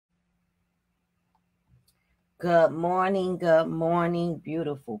Good morning,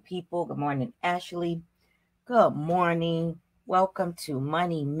 beautiful people. Good morning, Ashley. Good morning. Welcome to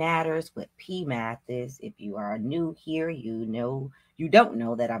Money Matters with PEEMATHIS. If you are new here, you don't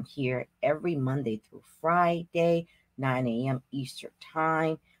know that I'm here every Monday through Friday, 9 a.m. Eastern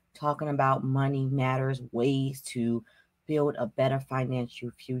Time, talking about money matters, ways to build a better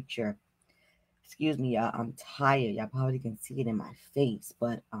financial future. Excuse me, y'all. I'm tired. Y'all probably can see it in my face,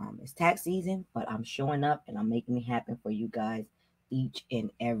 but it's tax season. But I'm showing up and I'm making it happen for you guys each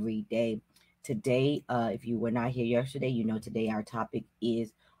and every day. Today, if you were not here yesterday, you know today our topic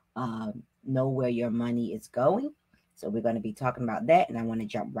is know where your money is going. So we're going to be talking about that, and I want to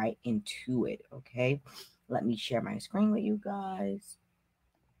jump right into it. Okay, let me share my screen with you guys.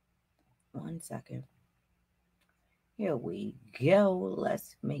 1 second. Here we go.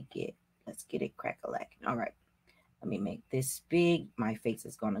 Let's get it crack-a-lacking. All right. Let me make this big. My face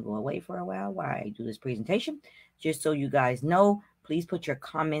is going to go away for a while I do this presentation. Just so you guys know, please put your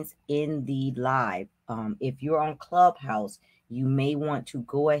comments in the live. If you're on Clubhouse, you may want to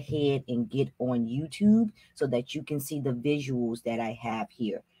go ahead and get on YouTube so that you can see the visuals that I have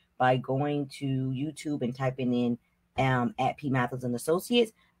here. By going to YouTube and typing in at PEEMATHIS and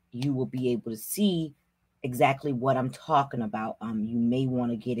Associates, you will be able to see exactly what I'm talking about. You may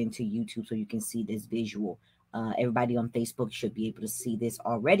want to get into YouTube so you can see this visual. Everybody on Facebook should be able to see this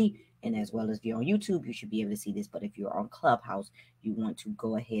already. And as well as if you're on YouTube, you should be able to see this. But if you're on Clubhouse, you want to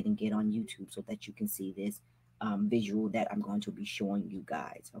go ahead and get on YouTube so that you can see this visual that I'm going to be showing you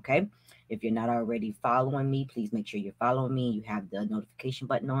guys. Okay. If you're not already following me, please make sure you're following me. You have the notification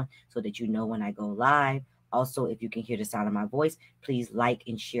button on so that you know when I go live. Also, if you can hear the sound of my voice, please like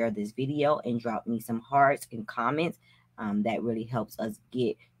and share this video and drop me some hearts and comments. That really helps us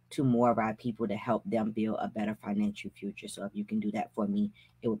get to more of our people to help them build a better financial future. So if you can do that for me,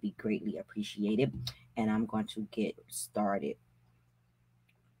 it would be greatly appreciated. And I'm going to get started.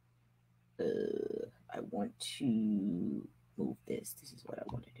 I want to move this. This is what I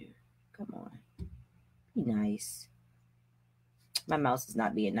want to do. Come on. Be nice. My mouse is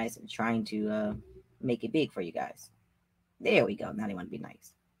not being nice. I'm trying to make it big for you guys. There we go. Now they want to be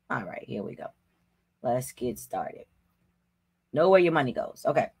nice. All right, here we go. Let's get started. Know where your money goes.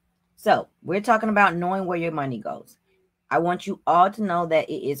 Okay. So we're talking about knowing where your money goes. I want you all to know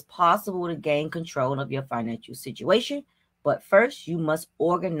that it is possible to gain control of your financial situation, but first you must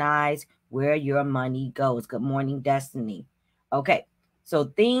organize where your money goes. Good morning, Destiny. Okay, so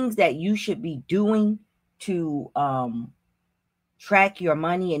things that you should be doing to track your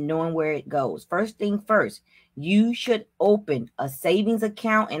money and knowing where it goes. First thing first, you should open a savings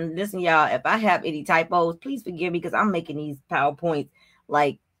account. And listen, y'all, if I have any typos, please forgive me because I'm making these PowerPoints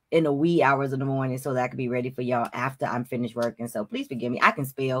like in the wee hours of the morning so that I can be ready for y'all after I'm finished working. So please forgive me. I can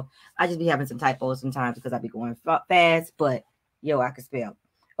spell. I just be having some typos sometimes because I be going fast, but yo, I can spell.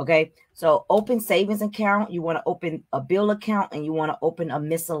 Okay, so open savings account. You want to open a bill account and you want to open a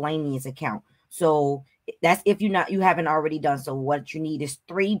miscellaneous account. So that's if you haven't already done. So what you need is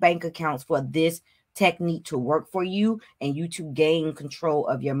 3 bank accounts for this technique to work for you and you to gain control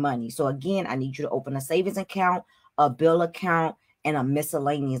of your money. So again, I need you to open a savings account, a bill account, and a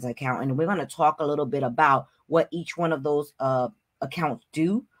miscellaneous account. And we're going to talk a little bit about what each one of those accounts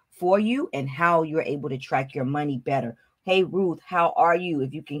do for you and how you're able to track your money better. Hey, Ruth, how are you?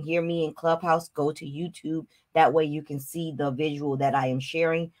 If you can hear me in Clubhouse, go to YouTube. That way you can see the visual that I am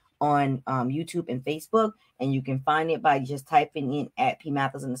sharing on YouTube and Facebook, and you can find it by just typing in at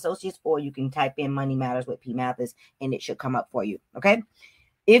PEEMATHIS and Associates, or you can type in Money Matters with PEEMATHIS, and it should come up for you. Okay.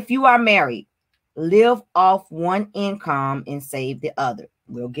 If you are married, live off one income and save the other.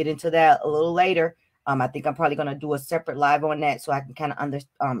 We'll get into that a little later. I think I'm probably going to do a separate live on that so I can kind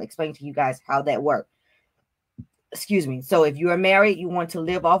of explain to you guys how that works. Excuse me. So if you are married, you want to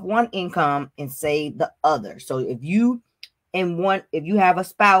live off one income and save the other. So if you have a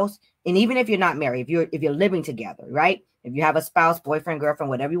spouse, and even if you're not married, if you're living together, right? If you have a spouse, boyfriend, girlfriend,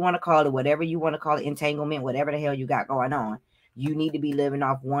 whatever you want to call it, entanglement, whatever the hell you got going on, you need to be living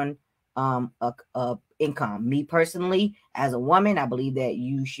off one income. Me personally, as a woman, I believe that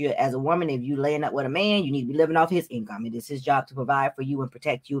you should, as a woman, if you laying up with a man, you need to be living off his income. It is his job to provide for you and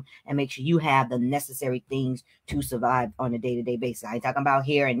protect you and make sure you have the necessary things to survive on a day-to-day basis. I ain't talking about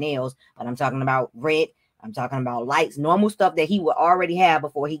hair and nails, but I'm talking about rent. I'm talking about lights, normal stuff that he would already have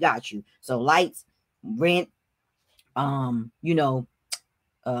before he got you. So lights, rent,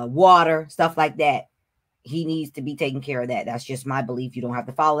 water, stuff like that. He needs to be taking care of that. That's just my belief. You don't have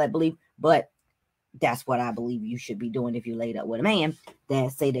to follow that belief, but that's what I believe you should be doing if you laid up with a man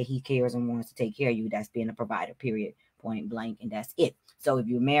that say that he cares and wants to take care of you. That's being a provider, period, point blank, and that's it. So if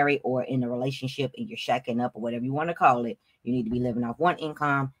you're married or in a relationship and you're shacking up or whatever you want to call it, you need to be living off one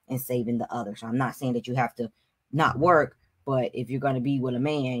income and saving the other. So I'm not saying that you have to not work, but if you're going to be with a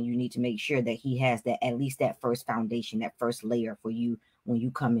man, you need to make sure that he has that, at least that first foundation, that first layer for you when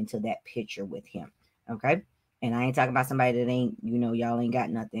you come into that picture with him. Okay. And I ain't talking about somebody that ain't, y'all ain't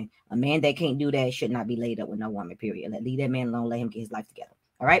got nothing. A man that can't do that should not be laid up with no woman, period. Leave that man alone. Let him get his life together.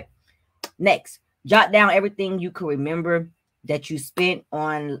 All right. Next, jot down everything you can remember that you spent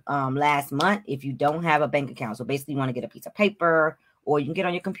on last month if you don't have a bank account. So basically, you want to get a piece of paper, or you can get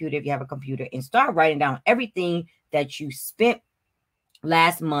on your computer if you have a computer, and start writing down everything that you spent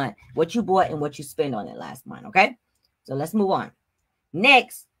last month, what you bought and what you spent on it last month. Okay. So let's move on.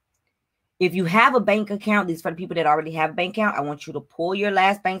 Next, if you have a bank account, these for the people that already have a bank account, I want you to pull your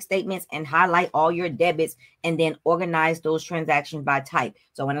last bank statements and highlight all your debits and then organize those transactions by type.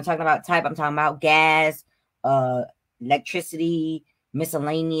 So when I'm talking about type, I'm talking about gas, electricity,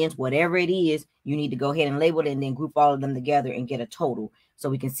 miscellaneous, whatever it is. You need to go ahead and label it and then group all of them together and get a total so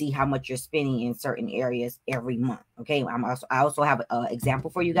we can see how much you're spending in certain areas every month. Okay. I also have an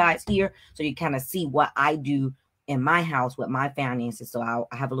example for you guys here so you kind of see what I do in my house with my finances. So I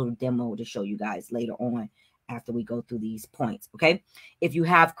have a little demo to show you guys later on after we go through these points. Okay. If you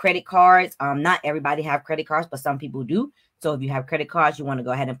have credit cards, not everybody have credit cards, but some people do. So if you have credit cards, you want to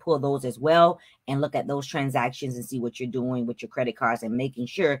go ahead and pull those as well and look at those transactions and see what you're doing with your credit cards and making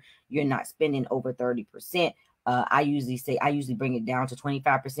sure you're not spending over 30%. I usually bring it down to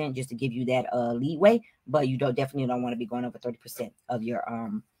 25% just to give you that leeway, but you definitely don't want to be going over 30% of your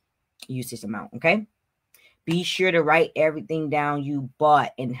usage amount. Okay. Be sure to write everything down you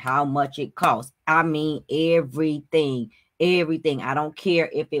bought and how much it costs. I mean, everything. I don't care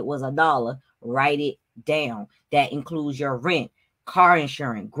if it was $1. Write it down. That includes your rent, car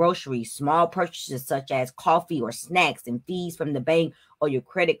insurance, groceries, small purchases such as coffee or snacks, and fees from the bank or your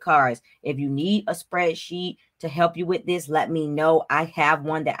credit cards. If you need a spreadsheet to help you with this, let me know. I have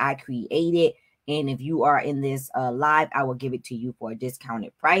one that I created. And if you are in this live, I will give it to you for a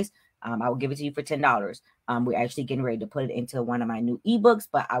discounted price. I will give it to you for $10. We're actually getting ready to put it into one of my new ebooks,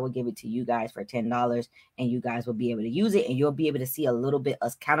 but I will give it to you guys for $10 and you guys will be able to use it and you'll be able to see a little bit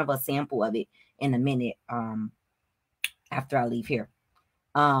of kind of a sample of it in a minute after I leave here.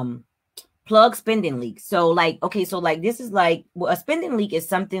 Plug spending leaks. So this is like, well, a spending leak is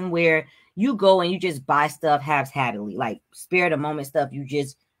something where you go and you just buy stuff haphazardly, like spare the moment stuff. You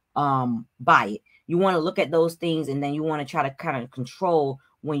just buy it. You want to look at those things and then you want to try to kind of control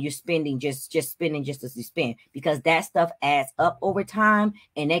when you're spending, just spending just as you spend, because that stuff adds up over time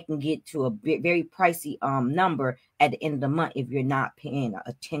and that can get to a very pricey number at the end of the month if you're not paying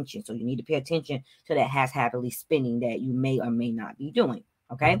attention. So you need to pay attention to that haphazardly spending that you may or may not be doing.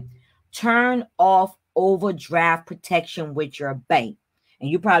 Okay. Turn off overdraft protection with your bank. And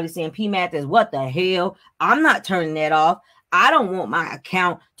you're probably saying, PEEMATHIS, what the hell? I'm not turning that off. I don't want my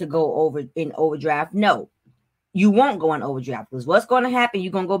account to go over in overdraft. No. You won't go on overdraft because what's going to happen,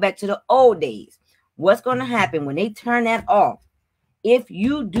 you're going to go back to the old days. What's going to happen when they turn that off? If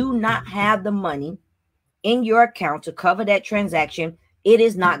you do not have the money in your account to cover that transaction, it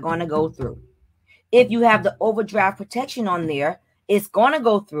is not going to go through. If you have the overdraft protection on there, it's going to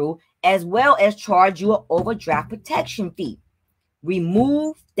go through as well as charge you an overdraft protection fee.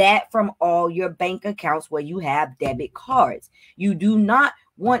 Remove that from all your bank accounts where you have debit cards. You do not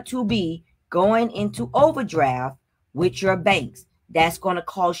want to be going into overdraft with your banks. That's going to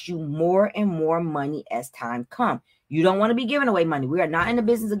cost you more and more money as time comes. You don't want to be giving away money. We are not in the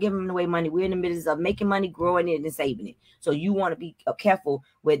business of giving away money. We're in the business of making money, growing it, and saving it. So you want to be careful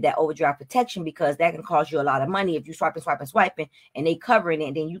with that overdraft protection because that can cost you a lot of money if you swiping, and they covering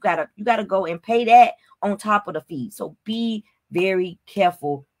it. Then you gotta go and pay that on top of the fee. So be very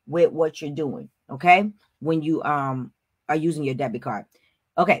careful with what you're doing. Okay, when you are using your debit card.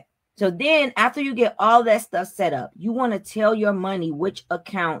 Okay. So then after you get all that stuff set up, you want to tell your money which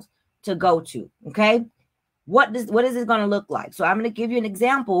accounts to go to. Okay. What is this going to look like? So I'm going to give you an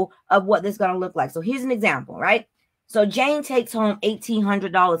example of what this is going to look like. So here's an example, right? So Jane takes home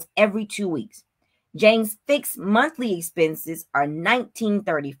 $1,800 every 2 weeks. Jane's fixed monthly expenses are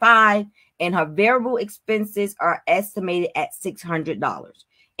 $1,935 and her variable expenses are estimated at $600.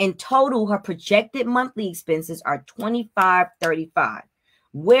 In total, her projected monthly expenses are $2,535.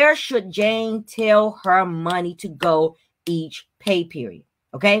 Where should Jane tell her money to go each pay period?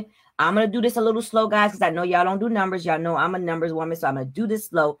 Okay. I'm going to do this a little slow, guys, because I know y'all don't do numbers. Y'all know I'm a numbers woman, so I'm going to do this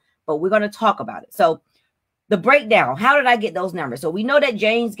slow, but we're going to talk about it. So the breakdown, how did I get those numbers? So we know that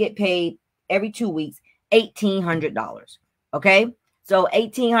Janes get paid every 2 weeks, $1,800. Okay. So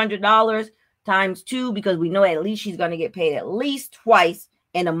 $1,800, times 2 because we know at least she's going to get paid at least twice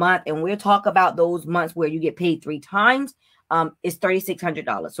in a month. And we'll talk about those months where you get paid 3 times. It's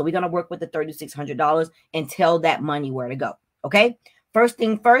 $3,600. So we're going to work with the $3,600 and tell that money where to go. Okay. First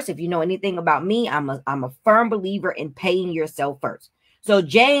thing first, if you know anything about me, I'm a firm believer in paying yourself first. So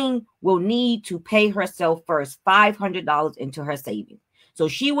Jane will need to pay herself first $500 into her savings. So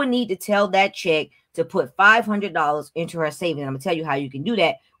she will need to tell that check to put $500 into her savings. I'm going to tell you how you can do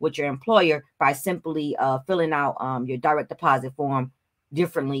that with your employer by simply filling out your direct deposit form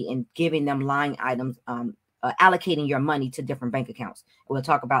differently and giving them line items, allocating your money to different bank accounts. We'll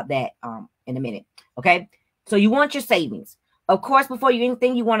talk about that in a minute. Okay. So you want your savings. Of course, before you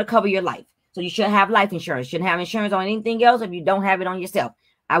anything, you want to cover your life. So you should have life insurance. Shouldn't have insurance on anything else if you don't have it on yourself.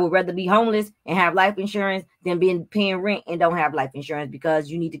 I would rather be homeless and have life insurance than paying rent and don't have life insurance, because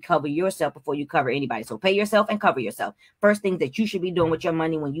you need to cover yourself before you cover anybody. So pay yourself and cover yourself. First thing that you should be doing with your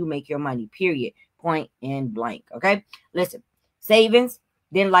money when you make your money, period, point and blank. Okay. Listen, savings,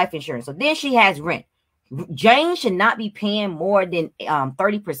 then life insurance. So then she has rent. Jane should not be paying more than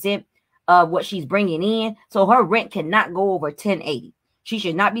 30% of what she's bringing in. So her rent cannot go over $1,080. She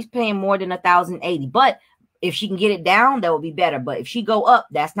should not be paying more than $1,080. But if she can get it down, that would be better. But if she go up,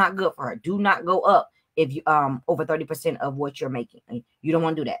 that's not good for her. Do not go up if you over 30% of what you're making. You don't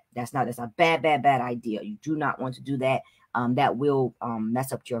want to do that. That's a bad idea. You do not want to do that. That will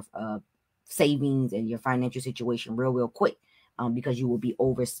mess up your savings and your financial situation real quick. Because you will be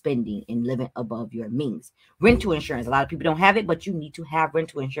overspending and living above your means. Rental insurance. A lot of people don't have it, but you need to have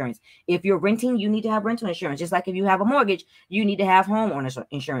rental insurance. If you're renting, you need to have rental insurance. Just like if you have a mortgage, you need to have homeowner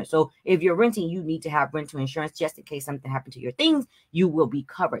insurance. So if you're renting, you need to have rental insurance just in case something happened to your things. You will be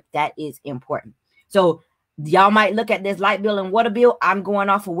covered. That is important. So y'all might look at this light bill and water bill. I'm going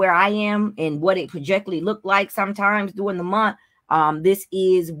off of where I am and what it projectly looked like sometimes during the month. This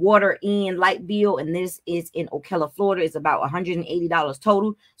is water and light bill, and this is in Ocala, Florida. It's about $180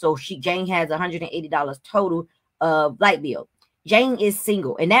 total. So Jane has $180 total of light bill. Jane is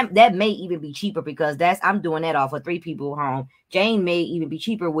single, and that may even be cheaper because I'm doing that off a 3 people home. Jane may even be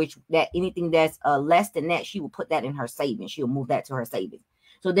cheaper, which that anything that's less than that, she will put that in her savings. She'll move that to her savings.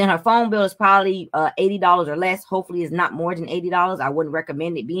 So then her phone bill is probably $80 or less. Hopefully it's not more than $80. I wouldn't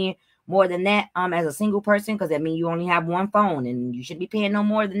recommend it being more than that as a single person, because that means you only have one phone and you should be paying no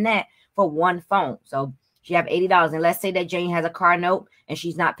more than that for one phone. So she have $80. And let's say that Jane has a car note and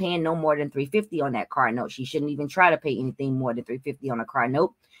she's not paying no more than $350 on that car note. She shouldn't even try to pay anything more than $350 on a car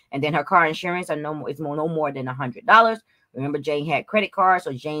note. And then her car insurance is no more than $100. Remember, Jane had credit cards,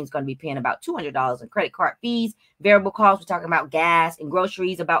 so Jane's going to be paying about $200 in credit card fees. Variable costs, we're talking about gas and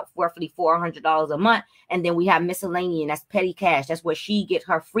groceries, about roughly $400 a month. And then we have miscellaneous, that's petty cash. That's where she gets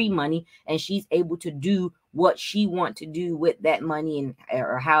her free money, and she's able to do what she wants to do with that money, and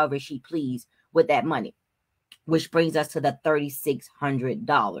or however she please with that money, which brings us to the $3,600.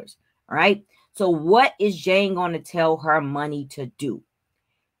 All right. So what is Jane going to tell her money to do?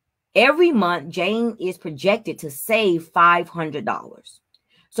 Every month, Jane is projected to save $500.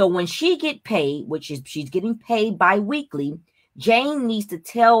 So when she get paid, which is she's getting paid bi-weekly, Jane needs to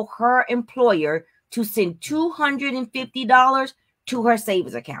tell her employer to send $250 to her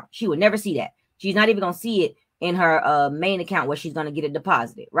savings account. She would never see that. She's not even going to see it in her main account where she's going to get it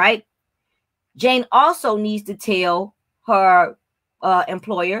deposited, right? Jane also needs to tell her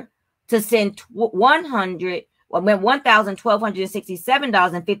employer to send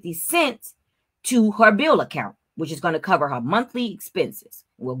 $1,267.50 to her bill account, which is going to cover her monthly expenses.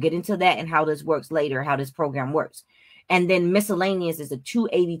 We'll get into that and how this works later, how this program works. And then miscellaneous is a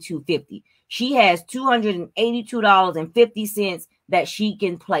 $282.50. She has $282.50 that she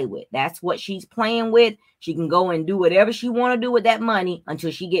can play with. That's what she's playing with. She can go and do whatever she want to do with that money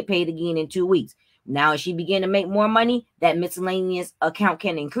until she get paid again in 2 weeks. Now, as she begin to make more money, that miscellaneous account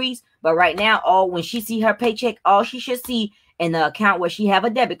can increase. But right now, when she see her paycheck, all she should see in the account where she have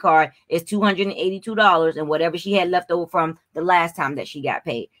a debit card is $282 and whatever she had left over from the last time that she got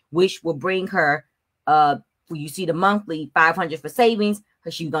paid, which will bring her, you see the monthly $500 for savings.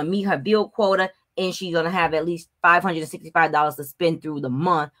 She's going to meet her bill quota, and she's going to have at least $565 to spend through the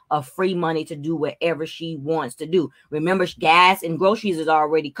month of free money to do whatever she wants to do. Remember, gas and groceries is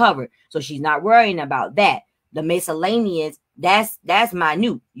already covered, so she's not worrying about that. The miscellaneous, that's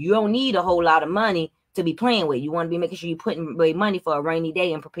minute. You don't need a whole lot of money to be playing with. You want to be making sure you're putting away money for a rainy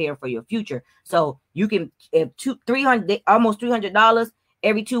day and preparing for your future. So you can, if almost $300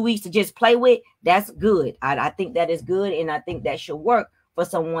 every 2 weeks to just play with, that's good. I think that is good, and I think that should work for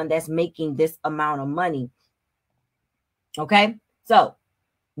someone that's making this amount of money. Okay, so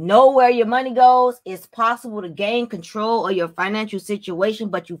know where your money goes. It's possible to gain control of your financial situation,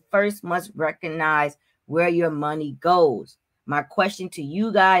 but you first must recognize where your money goes. My question to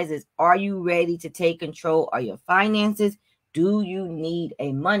you guys is, are you ready to take control of your finances? Do you need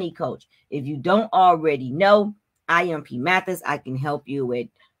a money coach? If you don't already know, I am PEEMATHIS. I can help you with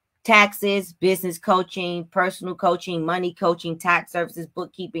taxes, business coaching, personal coaching, money coaching, tax services,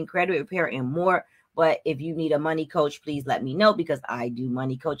 bookkeeping, credit repair, and more. But if you need a money coach, please let me know, because I do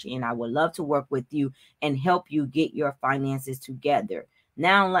money coaching and I would love to work with you and help you get your finances together.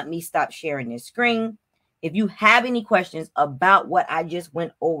 Now, let me stop sharing this screen. If you have any questions about what I just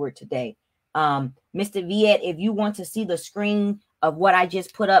went over today, Mr. Viet, if you want to see the screen of what I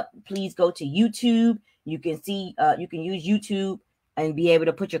just put up, please go to YouTube. You can see, you can use YouTube and be able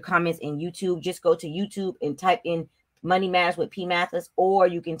to put your comments in YouTube. Just go to YouTube and type in Money Matters with PEEMATHIS, or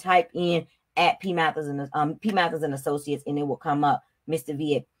you can type in at PEEMATHIS and Associates, and it will come up, Mr.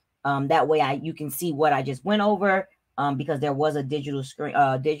 Viet. That way you can see what I just went over, because there was a digital screen,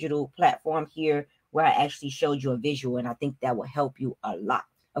 digital platform here where I actually showed you a visual, and I think that will help you a lot.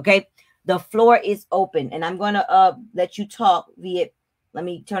 Okay, the floor is open, and I'm gonna let you talk, Viet. Let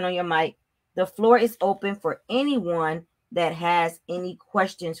me turn on your mic. The floor is open for anyone that has any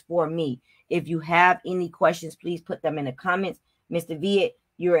questions for me. If you have any questions, please put them in the comments. Mr. Viet,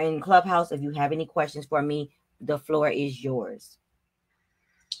 you're in Clubhouse. If you have any questions for me, the floor is yours.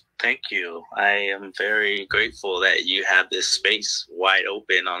 Thank you. I am very grateful that you have this space wide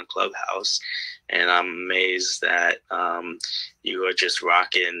open on Clubhouse, and I'm amazed that you are just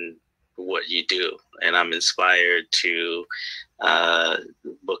rocking what you do, and I'm inspired to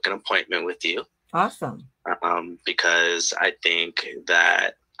book an appointment with you. Awesome. Because I think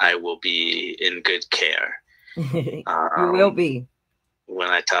that I will be in good care. You will be. When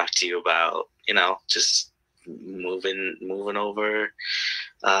I talk to you about, just moving over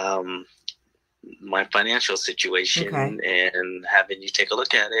my financial situation, okay, and having you take a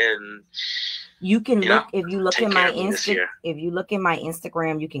look at it. And you can look, if you look in my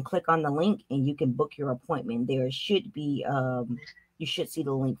Instagram, you can click on the link and you can book your appointment. There should be you should see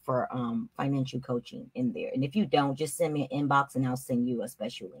the link for financial coaching in there. And if you don't, just send me an inbox and I'll send you a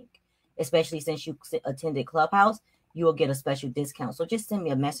special link. Especially since you attended Clubhouse, you will get a special discount. So just send me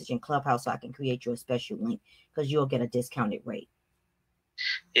a message in Clubhouse so I can create you a special link, because you'll get a discounted rate.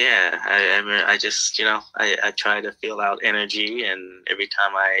 Yeah, I just, I try to feel out energy, and every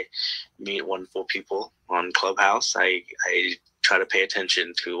time I meet wonderful people on Clubhouse, I try to pay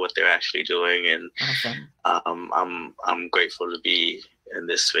attention to what they're actually doing, and awesome. I'm grateful to be in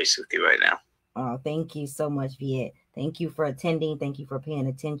this space with you right now. Oh, thank you so much, Viet. Thank you for attending. Thank you for paying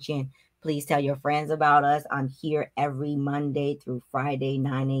attention. Please tell your friends about us. I'm here every Monday through Friday,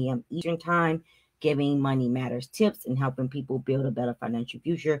 9 a.m. Eastern Time, giving Money Matters tips and helping people build a better financial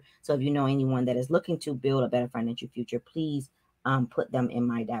future. So if you know anyone that is looking to build a better financial future, please put them in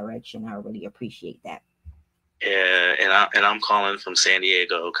my direction. I really appreciate that. Yeah, and I'm calling from San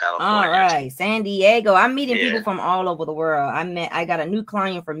Diego, California. All right, San Diego. I'm meeting people from all over the world. I got a new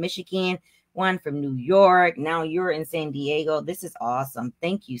client from Michigan, one from New York. Now you're in San Diego. This is awesome.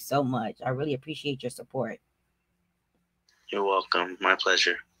 Thank you so much. I really appreciate your support. You're welcome. My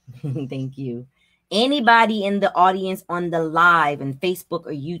pleasure. Thank you. Anybody in the audience on the live and Facebook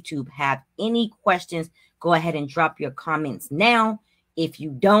or YouTube have any questions, go ahead and drop your comments now. If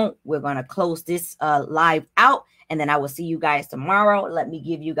you don't, we're going to close this live out, and then I will see you guys tomorrow. Let me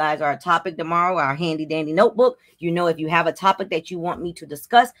give you guys our topic tomorrow, our handy dandy notebook. If you have a topic that you want me to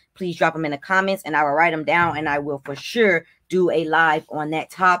discuss, please drop them in the comments and I will write them down, and I will for sure do a live on that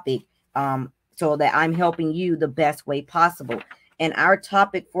topic so that I'm helping you the best way possible. And our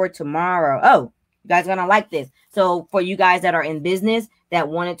topic for tomorrow, you guys are going to like this. So for you guys that are in business that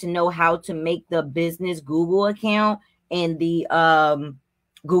wanted to know how to make the business Google account and the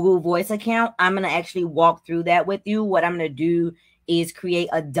Google Voice account, I'm going to actually walk through that with you. What I'm going to do is create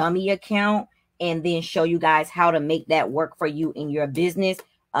a dummy account and then show you guys how to make that work for you in your business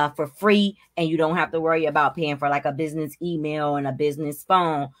for free. And you don't have to worry about paying for like a business email and a business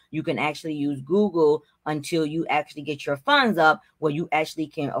phone. You can actually use Google until you actually get your funds up where you actually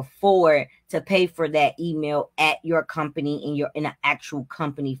can afford to pay for that email at your company in an actual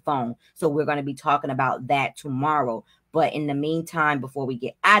company phone. So we're going to be talking about that tomorrow. But in the meantime, before we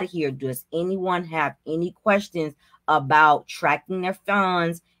get out of here, does anyone have any questions about tracking their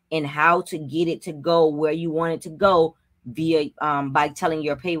funds and how to get it to go where you want it to go via by telling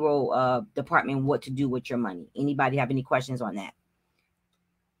your payroll department what to do with your money? Anybody have any questions on that?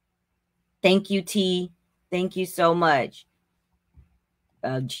 Thank you, T. Thank you so much.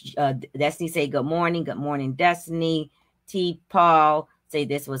 Destiny say good morning. Good morning, Destiny. T. Paul Say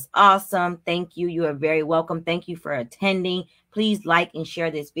this was awesome. Thank you. You are very welcome. Thank you for attending. Please like and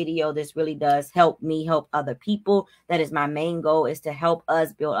share this video. This really does help me help other people. That is my main goal, is to help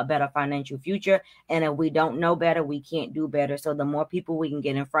us build a better financial future. And if we don't know better, we can't do better. So the more people we can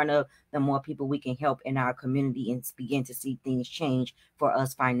get in front of, the more people we can help in our community and begin to see things change for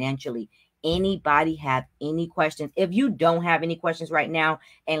us financially. Anybody have any questions? If you don't have any questions right now,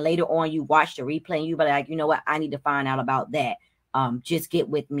 and later on you watch the replay and you be like, you know what, I need to find out about that. Just get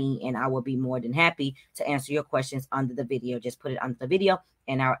with me and I will be more than happy to answer your questions under the video. Just put it under the video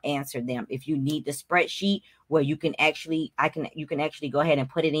and I'll answer them. If you need the spreadsheet where you can actually, you can actually go ahead and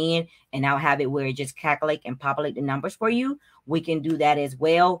put it in, and I'll have it where it just calculate and populate the numbers for you. We can do that as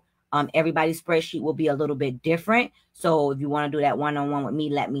well. Everybody's spreadsheet will be a little bit different. So if you want to do that one-on-one with me,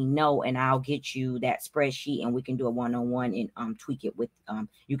 let me know and I'll get you that spreadsheet and we can do a one-on-one and tweak it with,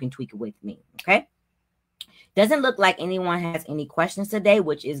 you can tweak it with me. Okay. Doesn't look like anyone has any questions today,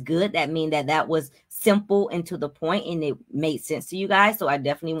 which is good. That means that was simple and to the point and it made sense to you guys. So I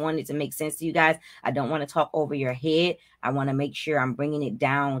definitely wanted to make sense to you guys. I don't want to talk over your head. I want to make sure I'm bringing it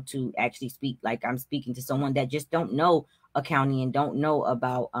down to actually speak like I'm speaking to someone that just don't know accounting and don't know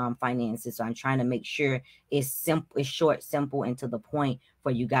about finances. So I'm trying to make sure it's simple, it's short, simple, and to the point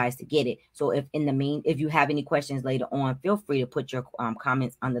for you guys to get it. So if you have any questions later on, feel free to put your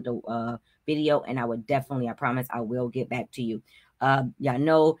comments under the video, and I would definitely, I promise I will get back to you. Y'all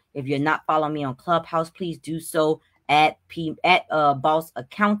know, if you're not following me on Clubhouse, please do so at Boss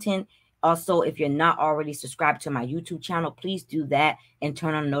Accountant. Also, if you're not already subscribed to my YouTube channel, please do that and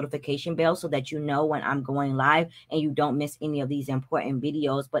turn on the notification bell so that you know when I'm going live and you don't miss any of these important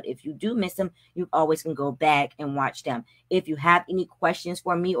videos. But if you do miss them, you always can go back and watch them. If you have any questions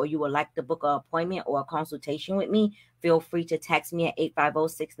for me or you would like to book an appointment or a consultation with me, feel free to text me at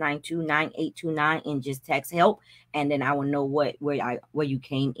 850-692-9829 and just text help. And then I will know where you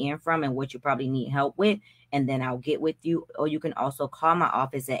came in from and what you probably need help with. And then I'll get with you. Or you can also call my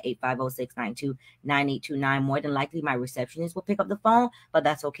office at 850-692-9829. More than likely, my receptionist will pick up the phone, but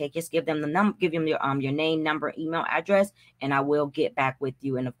that's okay. Just give them the number, give them your name, number, email, address, and I will get back with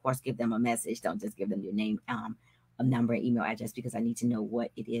you. And of course, give them a message. Don't just give them your name, a number, email, address, because I need to know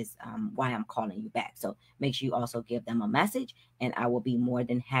what it is, why I'm calling you back. So make sure you also give them a message, and I will be more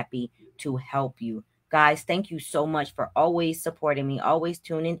than happy to help you. Guys, thank you so much for always supporting me, always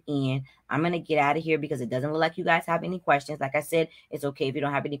tuning in. I'm going to get out of here because it doesn't look like you guys have any questions. Like I said, it's okay if you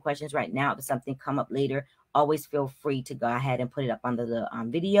don't have any questions right now. If something come up later, always feel free to go ahead and put it up under the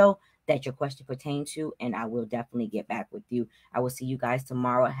video that your question pertains to, and I will definitely get back with you. I will see you guys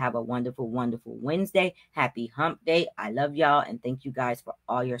tomorrow. Have a wonderful, wonderful Wednesday. Happy hump day. I love y'all, and thank you guys for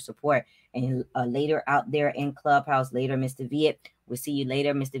all your support. And later out there in Clubhouse, later, Mr. Viet. We'll see you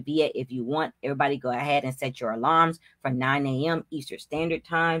later, Mr. Viet. If you want, everybody go ahead and set your alarms for 9 a.m. Eastern Standard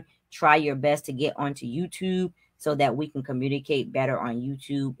Time. Try your best to get onto YouTube so that we can communicate better on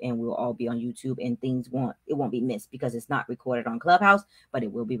YouTube, and we'll all be on YouTube, and it won't be missed because it's not recorded on Clubhouse, but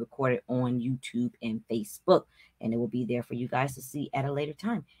it will be recorded on YouTube and Facebook, and it will be there for you guys to see at a later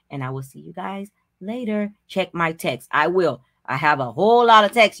time. And I will see you guys later. Check my text. I will. I have a whole lot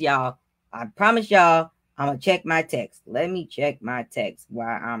of text, y'all. I promise y'all. I'm going to check my text. Let me check my text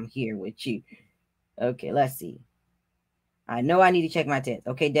while I'm here with you. Okay, let's see. I know I need to check my text.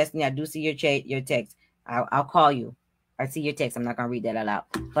 Okay, Destiny, I do see your text. I'll call you. I see your text. I'm not going to read that aloud.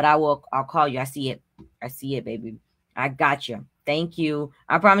 But I'll call you. I see it. I see it, baby. I got you. Thank you.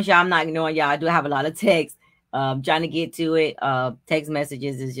 I promise y'all I'm not ignoring y'all. I do have a lot of text. Trying to get to it. Text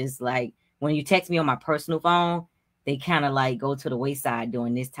messages is just like, when you text me on my personal phone, they kind of like go to the wayside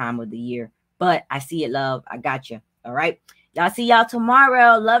during this time of the year. But I see it, love. I got you. All right. Y'all see y'all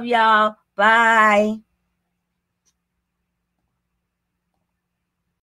tomorrow. Love y'all. Bye.